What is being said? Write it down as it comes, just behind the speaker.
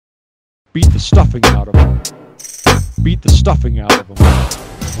Beat the stuffing out of them. Beat the stuffing out of them.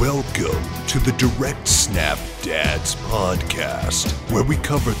 Welcome to the Direct Snap Dads podcast, where we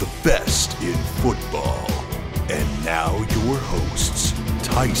cover the best in football. And now your hosts,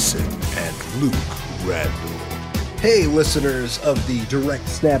 Tyson and Luke Randall. Hey, listeners of the Direct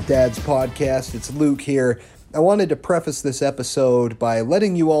Snap Dads podcast, it's Luke here. I wanted to preface this episode by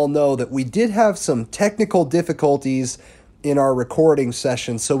letting you all know that we did have some technical difficulties in our recording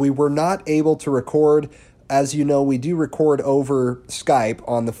session, so we were not able to record. As you know, we do record over Skype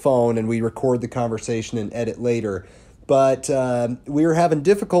on the phone, and we record the conversation and edit later. But we were having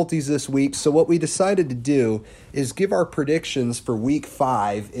difficulties this week, so what we decided to do is give our predictions for Week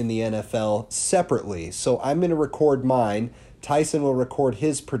 5 in the NFL separately. So I'm going to record mine. Tyson will record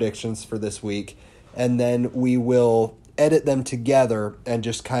his predictions for this week, and then we will edit them together and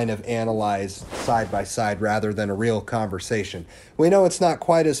just kind of analyze side by side rather than a real conversation. We know it's not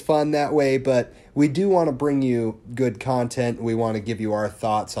quite as fun that way, but we do want to bring you good content. We want to give you our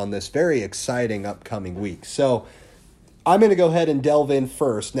thoughts on this very exciting upcoming week. So I'm going to go ahead and delve in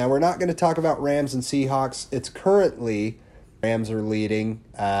first. Now, we're not going to talk about Rams and Seahawks. It's currently Rams are leading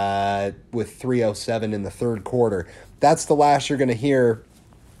with 3:07 in the third quarter. That's the last you're going to hear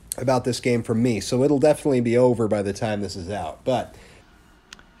about this game from me, so it'll definitely be over by the time this is out. But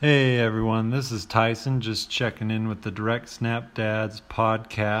hey everyone, this is Tyson, just checking in with the Direct Snap Dads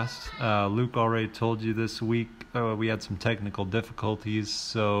podcast. Luke already told you this week we had some technical difficulties,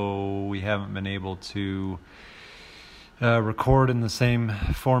 so we haven't been able to record in the same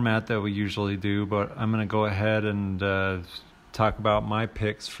format that we usually do, but I'm going to go ahead and talk about my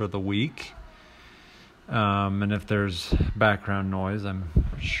picks for the week. And if there's background noise, I'm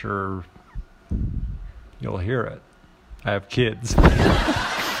sure you'll hear it. I have kids. I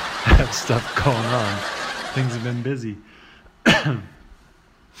have stuff going on. Things have been busy.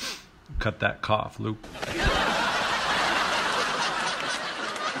 Cut that cough, Luke.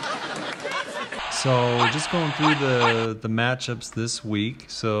 So just going through the matchups this week.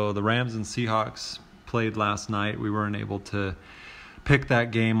 So the Rams and Seahawks played last night. We weren't able to pick that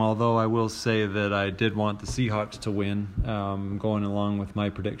game, although I will say that I did want the Seahawks to win, going along with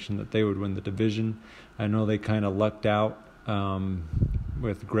my prediction that they would win the division. I know they kind of lucked out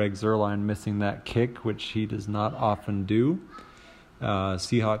with Greg Zuerlein missing that kick, which he does not often do.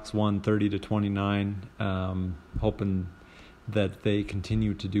 Seahawks won 30-29, hoping that they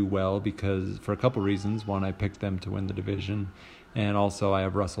continue to do well because for a couple reasons. One, I picked them to win the division, and also I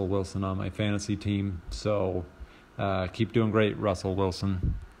have Russell Wilson on my fantasy team, so keep doing great, Russell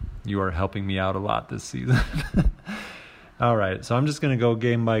Wilson. You are helping me out a lot this season. All right, so I'm just going to go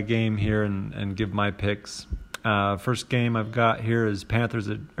game by game here and give my picks. First game I've got here is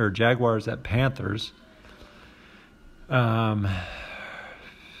Jaguars at Panthers.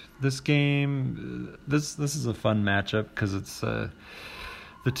 This game, this is a fun matchup because it's the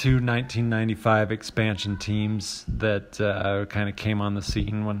two 1995 expansion teams that kind of came on the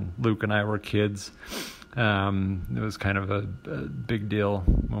scene when Luke and I were kids. It was kind of a big deal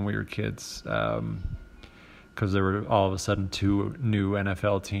when we were kids because there were all of a sudden two new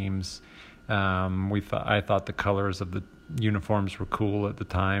NFL teams. I thought the colors of the uniforms were cool at the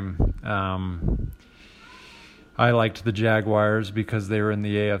time. I liked the Jaguars because they were in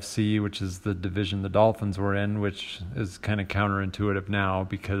the AFC, which is the division the Dolphins were in, which is kind of counterintuitive now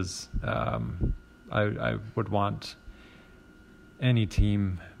because I would want any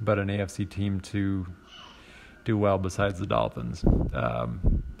team but an AFC team to do well besides the Dolphins.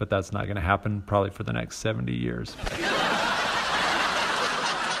 But that's not going to happen probably for the next 70 years.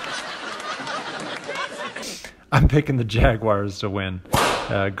 I'm picking the Jaguars to win.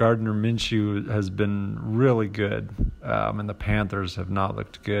 Gardner Minshew has been really good, and the Panthers have not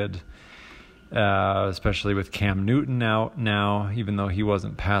looked good, especially with Cam Newton out now. Even though he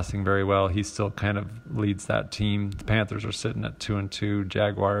wasn't passing very well, he still kind of leads that team. The Panthers are sitting at 2-2.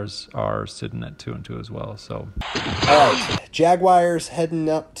 Jaguars are sitting at 2-2 as well. So, all right, Jaguars heading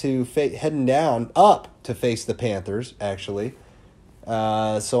down to face the Panthers, actually.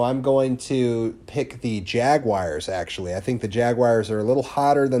 So I'm going to pick the Jaguars, actually. I think the Jaguars are a little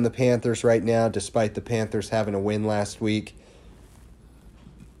hotter than the Panthers right now, despite the Panthers having a win last week.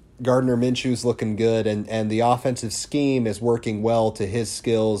 Gardner Minshew's looking good, and the offensive scheme is working well to his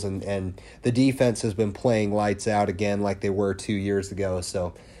skills, and the defense has been playing lights out again like they were 2 years ago.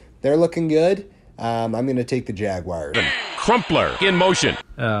 So they're looking good. I'm going to take the Jaguars. Crumpler in motion.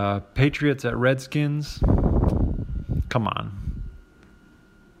 Patriots at Redskins. Come on.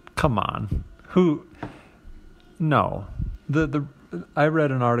 Who? No. I read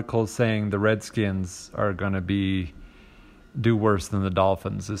an article saying the Redskins are going to be do worse than the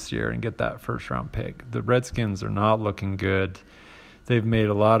Dolphins this year and get that first-round pick. The Redskins are not looking good. They've made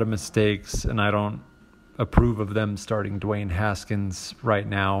a lot of mistakes, and I don't approve of them starting Dwayne Haskins right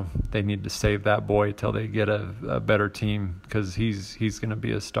now. They need to save that boy till they get a better team, because he's going to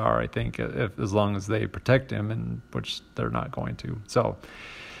be a star, I think, as long as they protect him, and which they're not going to. So,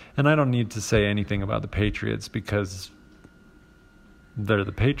 and I don't need to say anything about the Patriots, because they're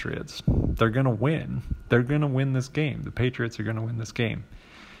the Patriots. They're going to win. They're going to win this game. The Patriots are going to win this game.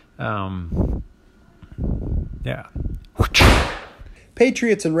 Yeah.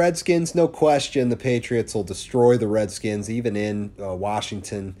 Patriots and Redskins, no question. The Patriots will destroy the Redskins, even in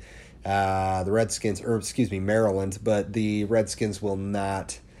Washington. Maryland. But the Redskins will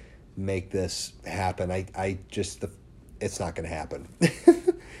not make this happen. It's not going to happen.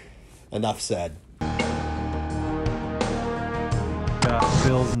 Enough said.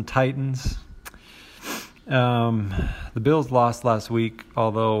 Bills and Titans. The Bills lost last week,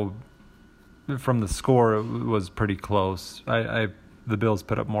 although from the score it was pretty close. The Bills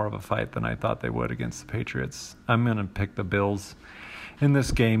put up more of a fight than I thought they would against the Patriots. I'm going to pick the Bills in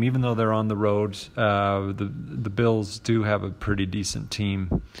this game, even though they're on the road. The Bills do have a pretty decent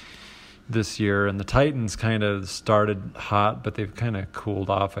team this year, and the Titans kind of started hot, but they've kind of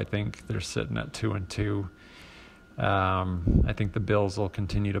cooled off. I think they're sitting at 2-2. I think the Bills will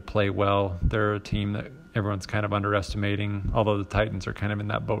continue to play well. They're a team that everyone's kind of underestimating, although the Titans are kind of in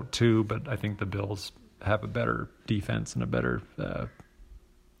that boat too, but I think the Bills have a better defense and a better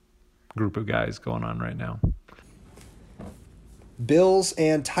group of guys going on right now. Bills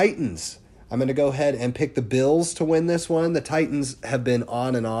and Titans. I'm going to go ahead and pick the Bills to win this one. The Titans have been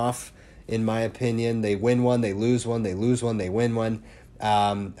on and off, in my opinion. They win one, they lose one, they lose one, they win one.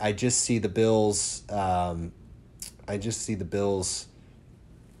 I just see the Bills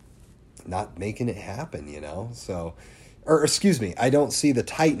not making it happen, So, I don't see the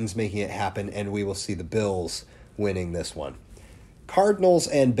Titans making it happen, and we will see the Bills winning this one. Cardinals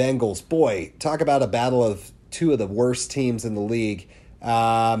and Bengals. Boy, talk about a battle of two of the worst teams in the league.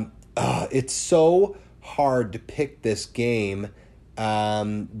 It's so hard to pick this game,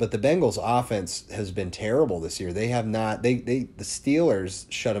 but the Bengals offense has been terrible this year. They have not. The Steelers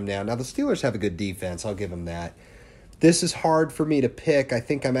shut them down. Now, the Steelers have a good defense. I'll give them that. This is hard for me to pick. I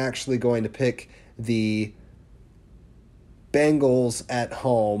think I'm actually going to pick the Bengals at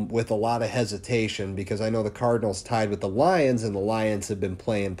home with a lot of hesitation, because I know the Cardinals tied with the Lions, and the Lions have been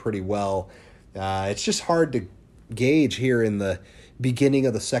playing pretty well. It's just hard to gauge here in the beginning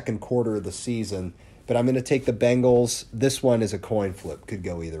of the second quarter of the season, but I'm going to take the Bengals. This one is a coin flip. Could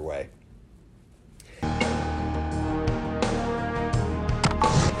go either way.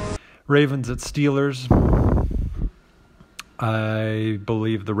 Ravens at Steelers. I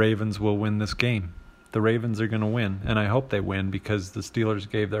believe the Ravens will win this game. The Ravens are going to win, and I hope they win, because the Steelers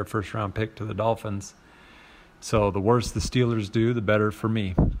gave their first-round pick to the Dolphins. So the worse the Steelers do, the better for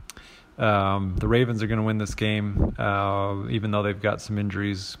me. The Ravens are going to win this game, even though they've got some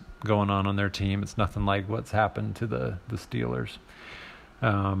injuries going on their team. It's nothing like what's happened to the Steelers.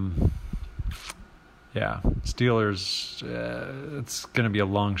 Steelers, it's going to be a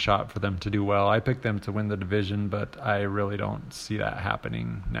long shot for them to do well. I picked them to win the division, but I really don't see that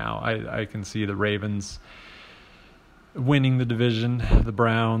happening now. I can see the Ravens winning the division, the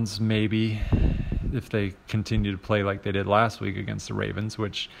Browns maybe, if they continue to play like they did last week against the Ravens,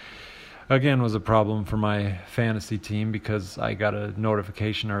 which again was a problem for my fantasy team, because I got a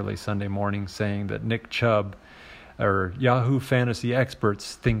notification early Sunday morning saying that Nick Chubb, or Yahoo Fantasy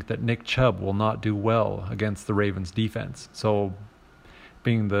experts, think that Nick Chubb will not do well against the Ravens defense. So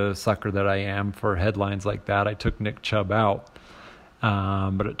being the sucker that I am for headlines like that, I took Nick Chubb out.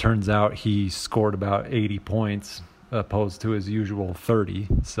 But it turns out he scored about 80 points opposed to his usual 30.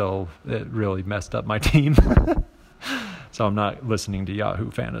 So it really messed up my team. So I'm not listening to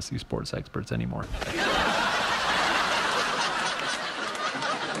Yahoo Fantasy sports experts anymore.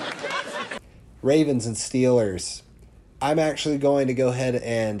 Ravens and Steelers. I'm actually going to go ahead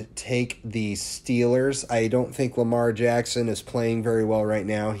and take the Steelers. I don't think Lamar Jackson is playing very well right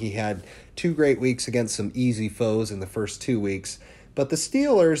now. He had 2 great weeks against some easy foes in the first 2 weeks. But the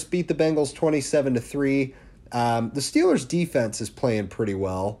Steelers beat the Bengals 27-3. The Steelers' defense is playing pretty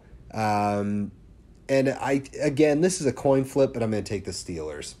well. And this is a coin flip, but I'm going to take the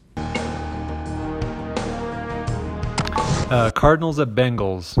Steelers. Cardinals at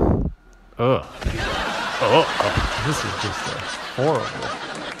Bengals. Ugh. This is just a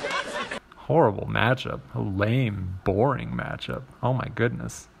horrible matchup. A lame, boring matchup. Oh my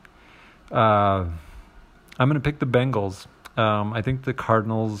goodness. I'm going to pick the Bengals. I think the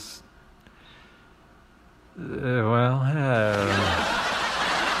Cardinals,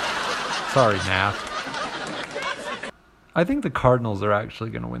 Sorry, Nath. I think the Cardinals are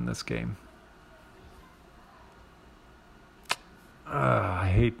actually going to win this game.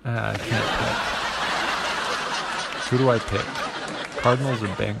 I can't pick. Who do I pick? Cardinals or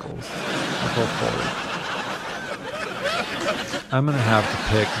Bengals? I'll go forward. I'm going to have to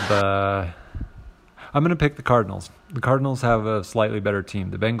pick I'm going to pick the Cardinals. The Cardinals have a slightly better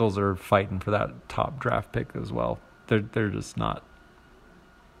team. The Bengals are fighting for that top draft pick as well. They're just not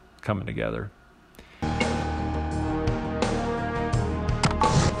coming together.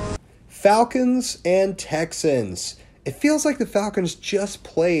 Falcons and Texans. It feels like the Falcons just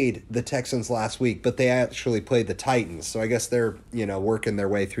played the Texans last week, but they actually played the Titans. So I guess they're, working their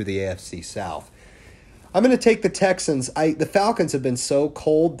way through the AFC South. I'm going to take the Texans. The Falcons have been so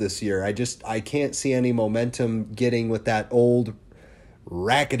cold this year. I can't see any momentum getting with that old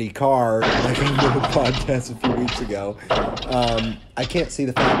rackety car like I did a podcast a few weeks ago. I can't see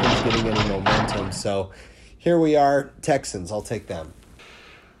the Falcons getting any momentum. So here we are, Texans. I'll take them.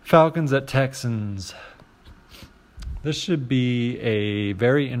 Falcons at Texans. This should be a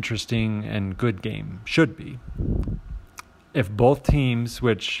very interesting and good game. Should be. If both teams,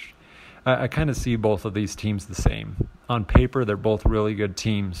 which I kind of see both of these teams the same. On paper, they're both really good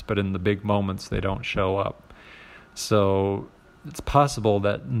teams, but in the big moments, they don't show up. So it's possible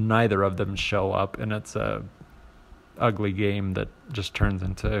that neither of them show up, and it's a ugly game that just turns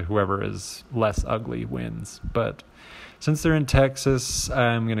into whoever is less ugly wins. But since they're in Texas,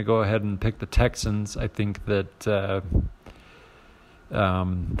 I'm going to go ahead and pick the Texans. I think that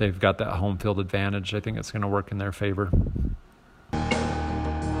they've got that home field advantage. I think it's going to work in their favor.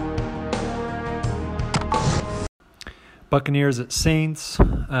 Buccaneers at Saints.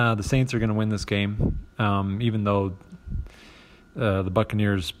 The Saints are going to win this game, even though the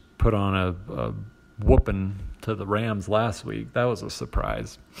Buccaneers put on a whooping to the Rams last week. That was a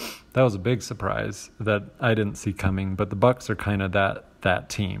surprise. That was a big surprise that I didn't see coming. But the Bucs are kind of that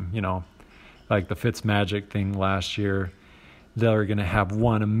team, like the Fitzmagic thing last year. They're going to have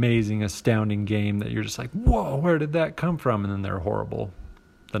one amazing, astounding game that you're just like, whoa, where did that come from? And then they're horrible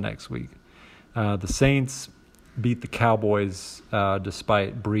the next week. The Saints beat the Cowboys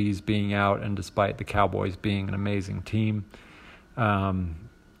despite Breeze being out and despite the Cowboys being an amazing team.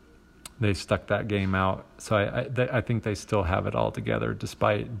 They stuck that game out. So I think they still have it all together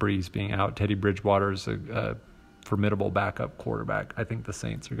despite Breeze being out. Teddy Bridgewater's a formidable backup quarterback. I think the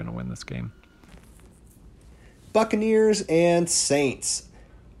Saints are going to win this game. Buccaneers and Saints.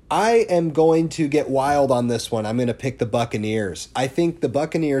 I am going to get wild on this one. I'm going to pick the Buccaneers. I think the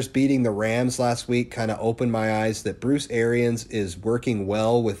Buccaneers beating the Rams last week kind of opened my eyes that Bruce Arians is working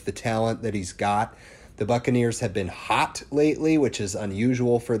well with the talent that he's got. The Buccaneers have been hot lately, which is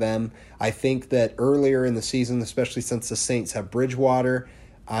unusual for them. I think that earlier in the season, especially since the Saints have Bridgewater,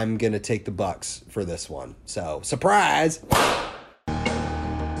 I'm going to take the Bucs for this one. So, surprise!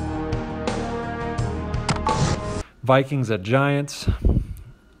 Vikings at Giants.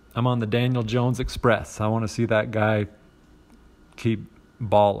 I'm on the Daniel Jones Express. I want to see that guy keep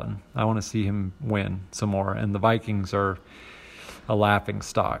balling. I want to see him win some more. And the Vikings are a laughing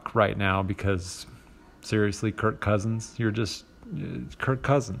stock right now because, seriously, Kirk Cousins, you're just Kirk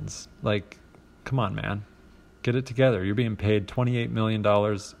Cousins. Like, come on, man. Get it together. You're being paid $28 million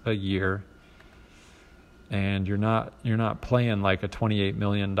a year, and you're not playing like a $28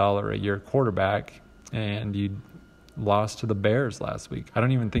 million a year quarterback, and you lost to the Bears last week. I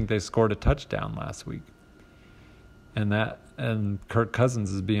don't even think they scored a touchdown last week. And Kirk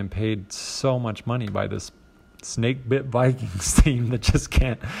Cousins is being paid so much money by this snake-bit Vikings team that just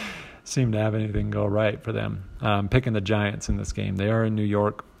can't seem to have anything go right for them. I'm picking the Giants in this game. They are in New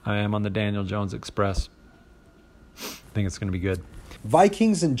York. I am on the Daniel Jones Express. I think it's going to be good.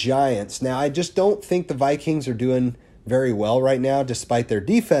 Vikings and Giants. Now, I just don't think the Vikings are doing very well right now, despite their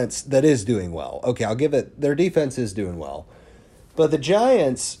defense that is doing well. Okay, I'll give it, their defense is doing well. But the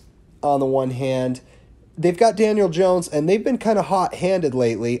Giants, on the one hand, they've got Daniel Jones, and they've been kind of hot-handed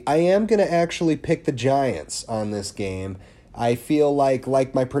lately. I am going to actually pick the Giants on this game. I feel like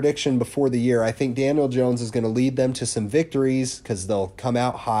my prediction before the year, I think Daniel Jones is going to lead them to some victories because they'll come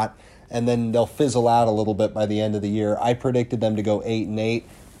out hot, and then they'll fizzle out a little bit by the end of the year. I predicted them to go 8-8,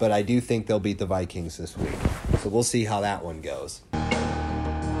 but I do think they'll beat the Vikings this week. So we'll see how that one goes.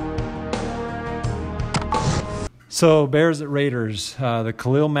 So Bears at Raiders, the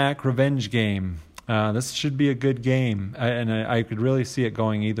Khalil Mack revenge game. This should be a good game, and I could really see it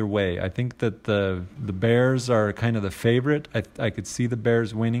going either way. I think that the Bears are kind of the favorite. I could see the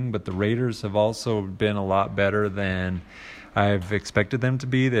Bears winning, but the Raiders have also been a lot better than I've expected them to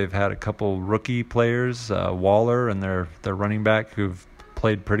be. They've had a couple rookie players, Waller and their running back, who've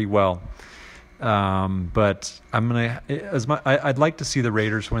played pretty well. But I'd like to see the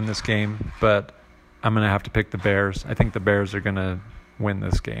Raiders win this game, but I'm gonna have to pick the Bears. I think the Bears are gonna win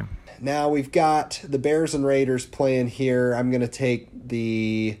this game. Now we've got the Bears and Raiders playing here. I'm gonna take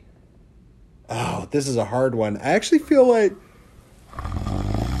the. Oh, this is a hard one. I actually feel like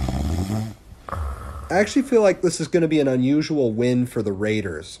this is going to be an unusual win for the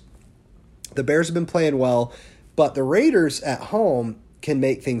Raiders. The Bears have been playing well, but the Raiders at home can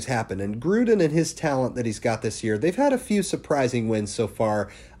make things happen. And Gruden and his talent that he's got this year, they've had a few surprising wins so far.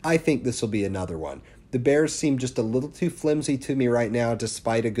 I think this will be another one. The Bears seem just a little too flimsy to me right now,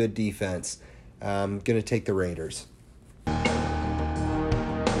 despite a good defense. I'm going to take the Raiders.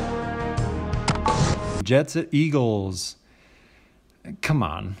 Jets at Eagles. Come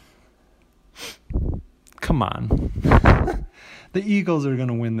on. The Eagles are going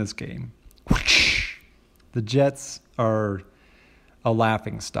to win this game. The Jets are a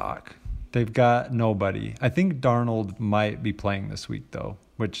laughingstock. They've got nobody. I think Darnold might be playing this week, though,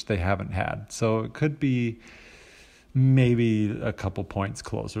 which they haven't had. So it could be maybe a couple points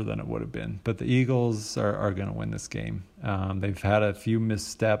closer than it would have been. But the Eagles are going to win this game. They've had a few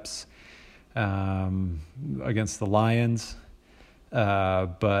missteps against the Lions.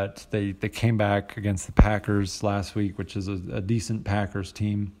 But they came back against the Packers last week, which is a decent Packers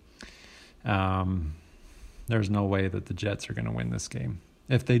team. There's no way that the Jets are going to win this game.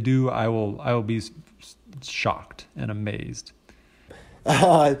 If they do, I will be shocked and amazed.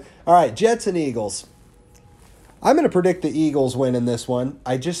 All right, Jets and Eagles. I'm going to predict the Eagles win in this one.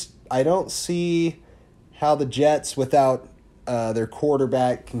 I don't see how the Jets without their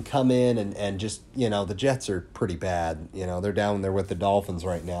quarterback can come in and just, the Jets are pretty bad. They're down there with the Dolphins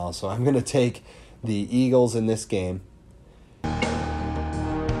right now. So I'm going to take the Eagles in this game.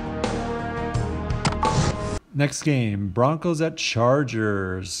 Next game, Broncos at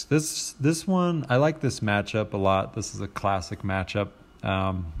Chargers. This one, I like this matchup a lot. This is a classic matchup.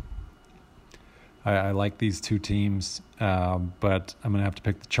 I like these two teams, but I'm going to have to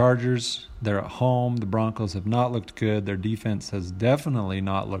pick the Chargers. They're at home. The Broncos have not looked good. Their defense has definitely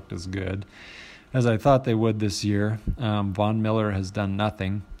not looked as good as I thought they would this year. Von Miller has done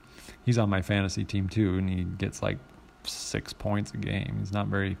nothing. He's on my fantasy team too, and he gets like 6 points a game. He's not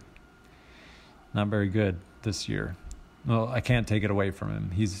very good this year. Well, I can't take it away from him.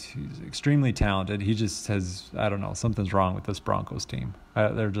 He's extremely talented. He just has, I don't know, something's wrong with this Broncos team.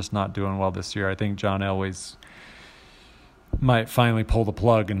 They're just not doing well this year. I think John Elway's might finally pull the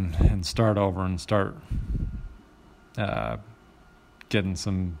plug and start over and start getting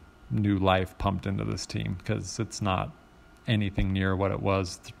some new life pumped into this team, because it's not anything near what it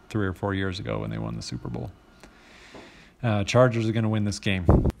was 3 or 4 years ago when they won the Super Bowl. Chargers are going to win this game.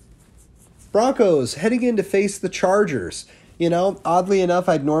 Broncos heading in to face the Chargers. Oddly enough,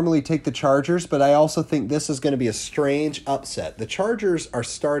 I'd normally take the Chargers, but I also think this is going to be a strange upset. The Chargers are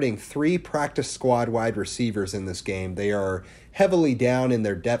starting 3 practice squad wide receivers in this game. They are heavily down in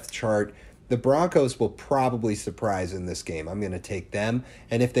their depth chart. The Broncos will probably surprise in this game. I'm going to take them.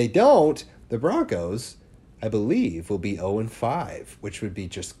 And if they don't, the Broncos, I believe, will be 0-5, which would be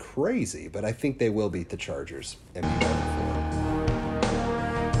just crazy. But I think they will beat the Chargers and be 1-4.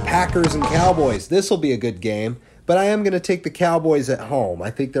 Packers and Cowboys. This will be a good game, but I am going to take the Cowboys at home. I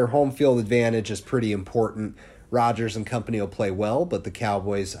think their home field advantage is pretty important. Rodgers and company will play well, but the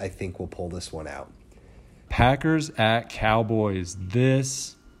Cowboys, I think, will pull this one out. Packers at Cowboys.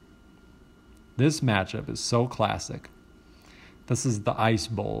 This matchup is so classic. This is the Ice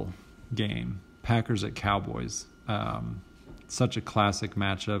Bowl game. Packers at Cowboys. Such a classic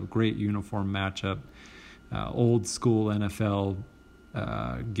matchup. Great uniform matchup. Old school NFL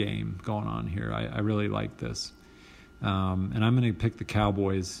game going on here. I really like this. And I'm going to pick the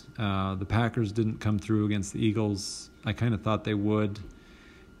Cowboys. The Packers didn't come through against the Eagles. I kind of thought they would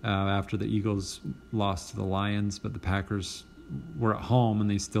after the Eagles lost to the Lions, but the Packers were at home and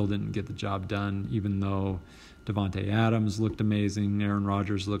they still didn't get the job done, even though Devontae Adams looked amazing. Aaron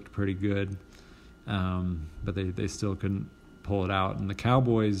Rodgers looked pretty good, but they still couldn't pull it out. And the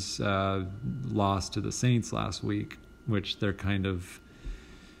Cowboys lost to the Saints last week, which they're kind of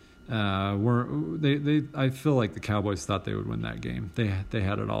I feel like the Cowboys thought they would win that game. They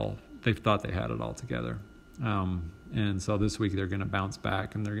had it all. They thought they had it all together. And so this week they're going to bounce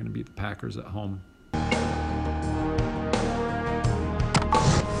back and they're going to beat the Packers at home.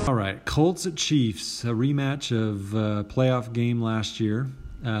 All right, Colts at Chiefs, a rematch of a playoff game last year.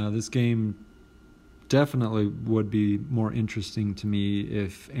 This game definitely would be more interesting to me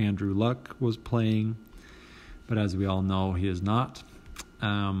if Andrew Luck was playing. but as we all know, he is not.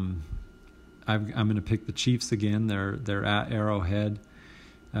 I'm going to pick the Chiefs again. They're at Arrowhead.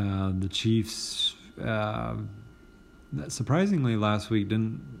 The Chiefs, surprisingly, last week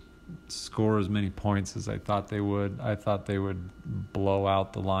didn't score as many points as I thought they would. I thought they would blow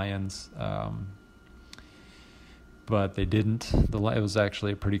out the Lions, but they didn't. It was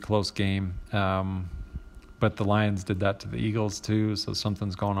actually a pretty close game. But the Lions did that to the Eagles too, so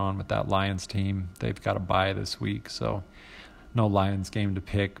something's going on with that Lions team. They've got a bye this week, so no Lions game to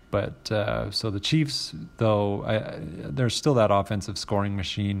pick. But so the Chiefs, though, they're still that offensive scoring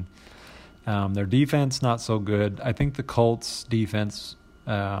machine. Their defense, not so good. I think the Colts' defense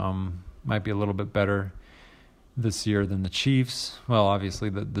might be a little bit better this year than the Chiefs. Well, obviously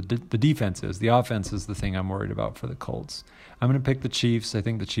the defense is. The offense is the thing I'm worried about for the Colts. I'm going to pick the Chiefs. I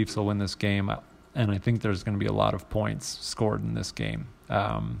think the Chiefs will win this game. And I think there's going to be a lot of points scored in this game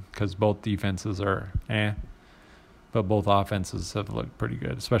because both defenses are but both offenses have looked pretty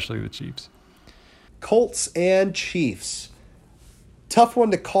good, especially the Chiefs. Colts and Chiefs. Tough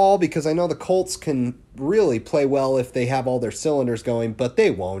one to call because I know the Colts can really play well if they have all their cylinders going, but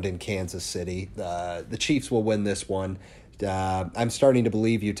they won't in Kansas City. The Chiefs will win this one. I'm starting to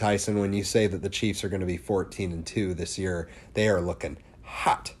believe you, Tyson, when you say that the Chiefs are going to be 14-2 this year. They are looking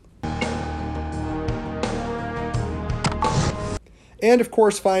hot. And, of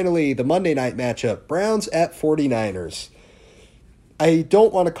course, finally, the Monday night matchup, Browns at 49ers. I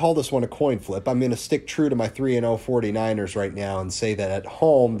don't want to call this one a coin flip. I'm going to stick true to my 3-0 49ers right now and say that at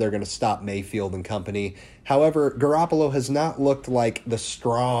home they're going to stop Mayfield and company. However, Garoppolo has not looked like the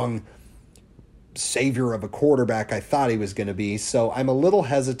strong savior of a quarterback I thought he was going to be. So I'm a little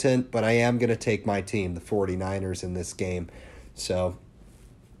hesitant, but I am going to take my team, the 49ers, in this game. So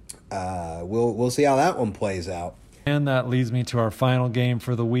we'll see how that one plays out. And that leads me to our final game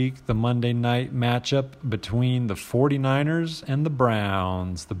for the week, the Monday night matchup between the 49ers and the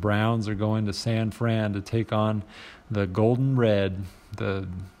Browns. The Browns are going to San Fran to take on the Golden Red, the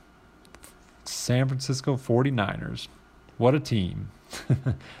San Francisco 49ers. What a team.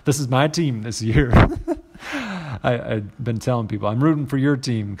 This is my team this year. I've been telling people I'm rooting for your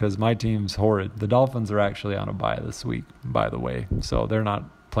team because my team's horrid. The Dolphins are actually on a bye this week, by the way, so they're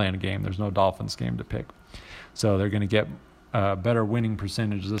not playing a game. There's no Dolphins game to pick. So they're going to get a better winning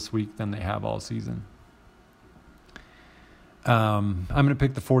percentage this week than they have all season. I'm going to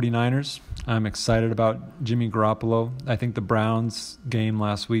pick the 49ers. I'm excited about Jimmy Garoppolo. I think the Browns game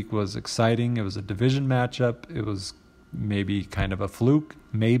last week was exciting. It was a division matchup. It was maybe kind of a fluke.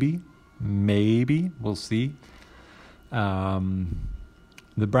 Maybe. We'll see. The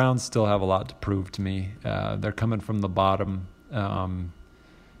Browns still have a lot to prove to me. They're coming from the bottom.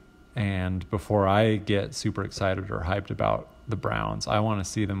 And before I get super excited or hyped about the Browns, I want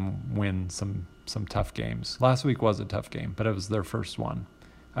to see them win some tough games. Last week was a tough game, but it was their first one,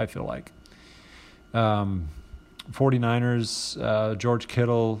 I feel like. 49ers, George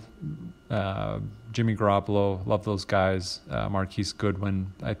Kittle, Jimmy Garoppolo, love those guys. Marquise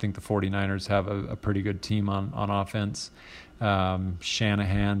Goodwin. I think the 49ers have a pretty good team on offense.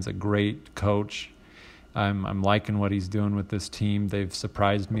 Shanahan's a great coach. I'm liking what he's doing with this team. They've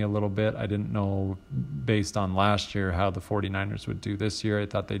surprised me a little bit. I didn't know, based on last year, how the 49ers would do this year. I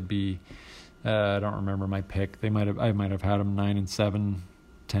thought they'd be, I don't remember my pick. I might have had them 9-7,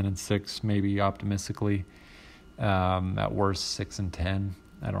 10-6, maybe optimistically. At worst, 6-10.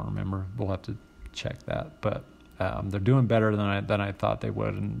 I don't remember. We'll have to check that. But they're doing better than I thought they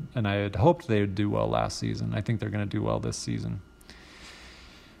would, and I had hoped they would do well last season. I think they're going to do well this season.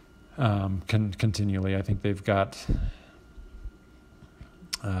 Continually. I think they've got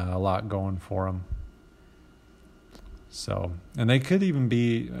a lot going for them. So, and they could even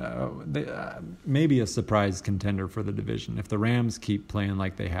be maybe a surprise contender for the division. If the Rams keep playing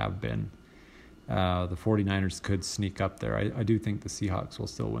like they have been, the 49ers could sneak up there. I do think the Seahawks will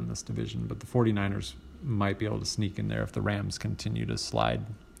still win this division, but the 49ers might be able to sneak in there if the Rams continue to slide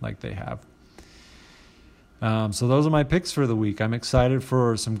like they have. So those are my picks for the week. I'm excited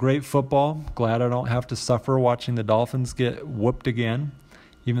for some great football. Glad I don't have to suffer watching the Dolphins get whooped again,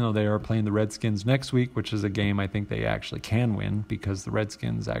 even though they are playing the Redskins next week, which is a game I think they actually can win because the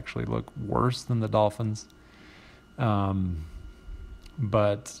Redskins actually look worse than the Dolphins. But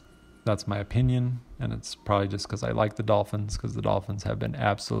that's my opinion, and it's probably just because I like the Dolphins, because the Dolphins have been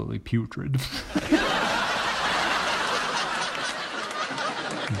absolutely putrid.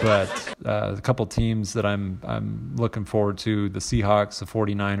 But a couple teams that I'm looking forward to: the Seahawks, the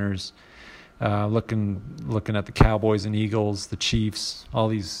 49ers, looking at the Cowboys and Eagles, the Chiefs, all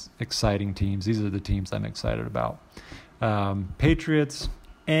these exciting teams. These are the teams I'm excited about. Patriots,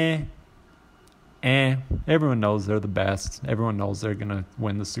 everyone knows they're the best. Everyone knows they're going to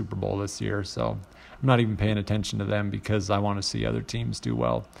win the Super Bowl this year. So I'm not even paying attention to them because I want to see other teams do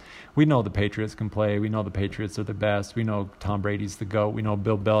well. We know the Patriots can play. We know the Patriots are the best. We know Tom Brady's the GOAT. We know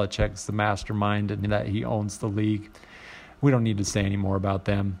Bill Belichick's the mastermind and that he owns the league. We don't need to say any more about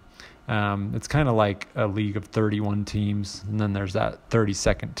them. It's kind of like a league of 31 teams, and then there's that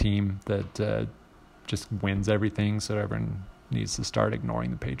 32nd team that just wins everything, so everyone needs to start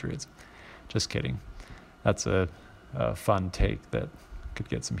ignoring the Patriots. Just kidding. That's a fun take that could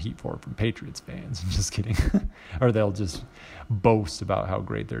get some heat for from Patriots fans. Just kidding. Or they'll just boast about how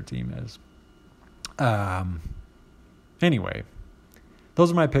great their team is. Anyway,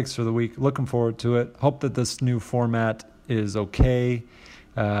 those are my picks for the week. Looking forward to it. Hope that this new format is okay.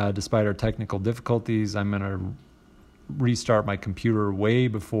 Despite our technical difficulties, I'm going to restart my computer way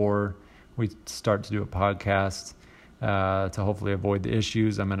before we start to do a podcast to hopefully avoid the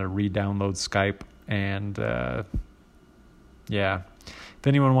issues. I'm going to re-download Skype. And if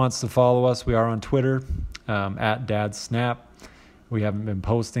anyone wants to follow us, we are on Twitter at DadSnap. We haven't been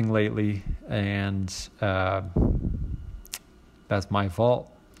posting lately, and that's my fault.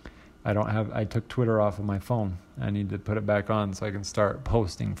 I took Twitter off of my phone. I need to put it back on so I can start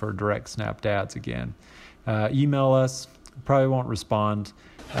posting for Direct Snap Dads again. Email us. Probably won't respond,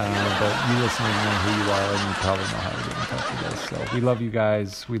 but you listening know who you are, and you probably know how to get in touch with us. So we love you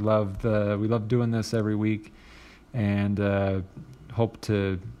guys. We love doing this every week, and hope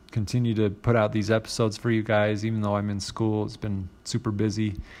to continue to put out these episodes for you guys. Even though I'm in school, it's been super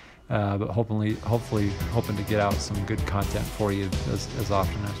busy. But hopefully hoping to get out some good content for you as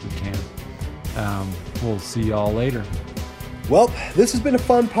often as we can. We'll see y'all later. Well, this has been a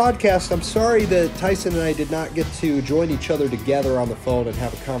fun podcast. I'm sorry that Tyson and I did not get to join each other together on the phone and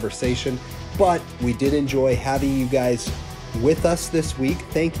have a conversation, but we did enjoy having you guys with us this week.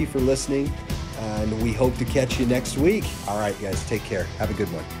 Thank you for listening, and we hope to catch you next week. All right, guys, take care. Have a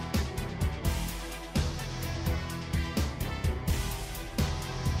good one.